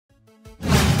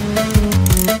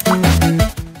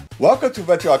Welcome to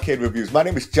Retro Arcade Reviews. My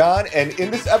name is John, and in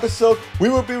this episode, we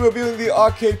will be reviewing the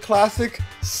arcade classic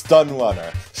S.T.U.N.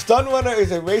 Runner. S.T.U.N. Runner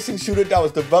is a racing shooter that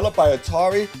was developed by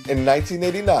Atari in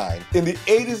 1989. In the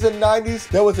 80s and 90s,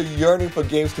 there was a yearning for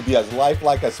games to be as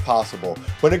lifelike as possible.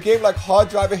 When a game like Hard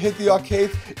Driver hit the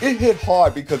arcades, it hit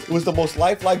hard because it was the most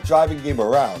lifelike driving game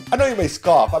around. I know you may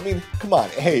scoff, I mean, come on,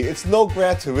 hey, it's no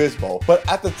Gran Turismo, but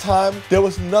at the time, there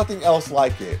was nothing else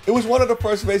like it. It was one of the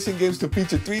first racing games to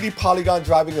feature 3D polygon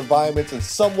driving environments and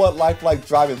somewhat lifelike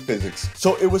driving physics,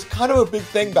 so it was kind of a big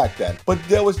thing back then. But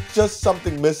there was just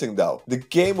something missing though. The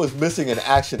game was missing an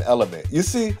action element. You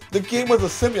see, the game was a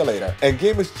simulator, and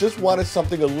gamers just wanted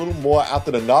something a little more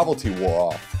after the novelty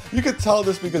wore off. You could tell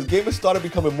this because gamers started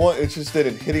becoming more interested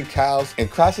in hitting cows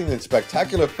and crashing in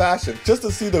spectacular fashion just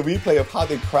to see the replay of how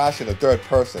they crash in the third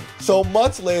person. So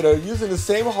months later, using the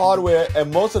same hardware and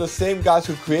most of the same guys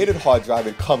who created Hard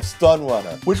Driving comes S.T.U.N.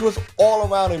 Runner, which was all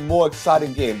around a more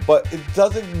exciting game, but it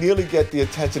doesn't nearly get the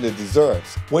attention it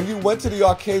deserves. When you went to the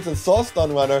arcades and saw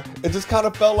S.T.U.N. Runner, it just kind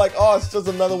of felt like, oh, it's just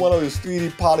another one of those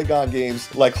 3D polygon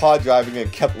games like Hard Driving,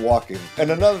 and kept walking. And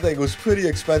another thing, it was pretty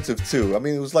expensive too. I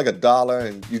mean, it was like $1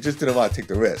 and you just didn't want to take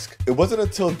the risk. It wasn't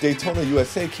until Daytona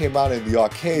USA came out in the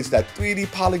arcades that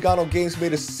 3D polygonal games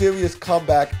made a serious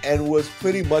comeback and was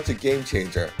pretty much a game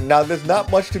changer. Now, there's not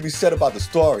much to be said about the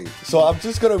story, so I'm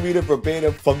just going to read it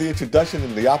verbatim from the introduction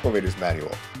in the operator's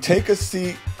manual. Take a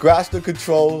seat, grasp the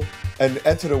control, and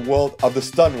enter the world of the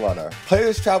S.T.U.N. Runner.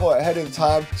 Players travel ahead in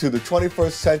time to the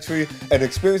 21st century and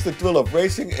experience the thrill of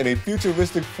racing in a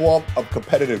futuristic form of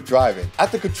competitive driving.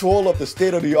 At the control of the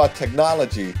state-of-the-art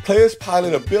technology, players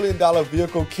pilot a billion-dollar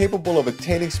vehicle capable of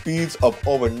attaining speeds of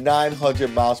over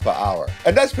 900 miles per hour.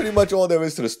 And that's pretty much all there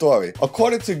is to the story.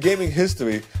 According to gaming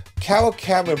history, Carol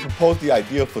Cameron proposed the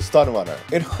idea for S.T.U.N. Runner.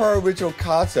 In her original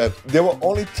concept, there were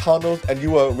only tunnels and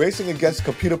you were racing against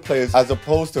computer players as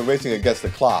opposed to racing against the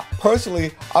clock.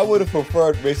 Personally, I would have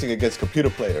preferred racing against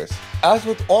computer players. As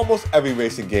with almost every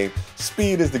racing game,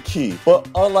 speed is the key, but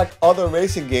unlike other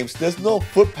racing games, there's no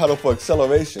foot pedal for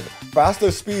acceleration.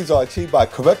 Faster speeds are achieved by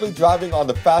correctly driving on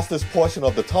the fastest portion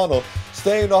of the tunnel,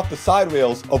 staying off the side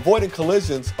rails, avoiding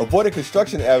collisions, avoiding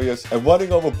construction areas, and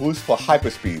running over boosts for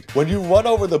hyperspeed. When you run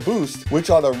over the boost,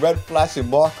 which are the red flashing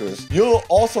markers, you'll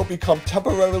also become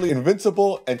temporarily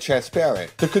invincible and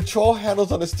transparent. The control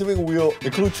handles on the steering wheel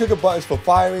include trigger buttons for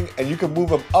firing, and you can move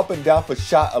them up and down for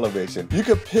shot elevation. You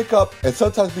can pick up and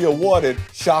sometimes be awarded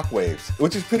shockwaves,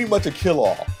 which is pretty much a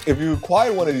kill-all. If you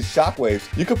require one of these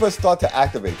shockwaves, you can press start to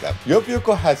activate them. Your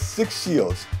vehicle has 6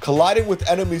 shields. Colliding with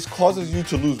enemies causes you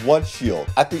to lose 1 shield.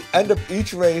 At the end of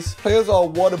each race, players are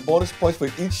awarded bonus points for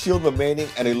each shield remaining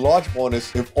and a large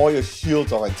bonus if all your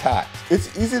shields are intact.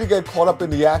 It's easy to get caught up in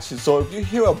the action, so if you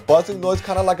hear a buzzing noise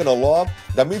kind of like an alarm,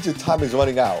 that means your time is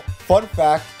running out. Fun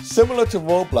fact, similar to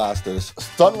Road Blasters,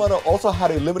 S.T.U.N. Runner also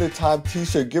had a limited time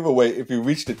t-shirt giveaway if you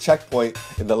reached the checkpoint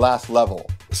in the last level.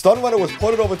 S.T.U.N. Runner was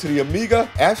ported over to the Amiga,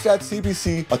 Amstrad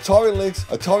CPC, Atari Lynx,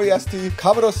 Atari ST,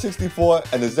 Commodore 64,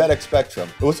 and the ZX Spectrum.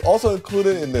 It was also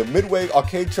included in the Midway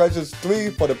Arcade Treasures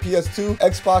 3 for the PS2,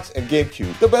 Xbox, and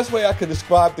GameCube. The best way I could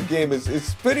describe the game is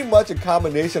it's pretty much a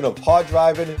combination of Hard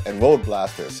Driving and Road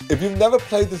Blasters. If you've never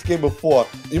played this game before,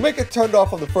 you may get turned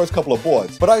off on the first couple of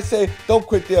boards, but I say don't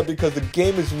quit there because the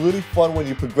game is really fun when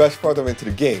you progress further into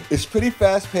the game. It's pretty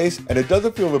fast-paced and it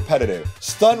doesn't feel repetitive.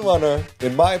 S.T.U.N. Runner,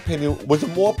 in my opinion, was a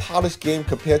more polished game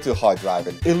compared to Hard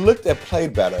Driving. It looked and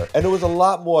played better, and it was a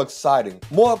lot more exciting.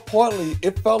 More importantly,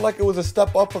 it felt like it was a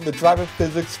step up from the driving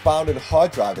physics found in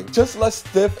Hard Driving, just less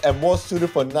stiff and more suited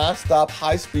for non-stop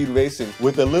high-speed racing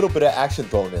with a little bit of action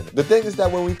thrown in. The thing is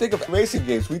that when we think of racing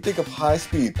games, we think of high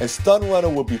speed, and S.T.U.N. Runner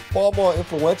would be far more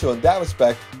influential in that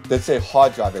respect than say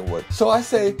Hard Driving would. So I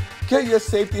say, get your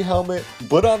safety helmet,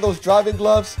 put on those driving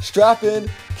gloves, strap in,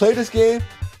 play this game,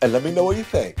 and let me know what you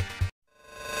think.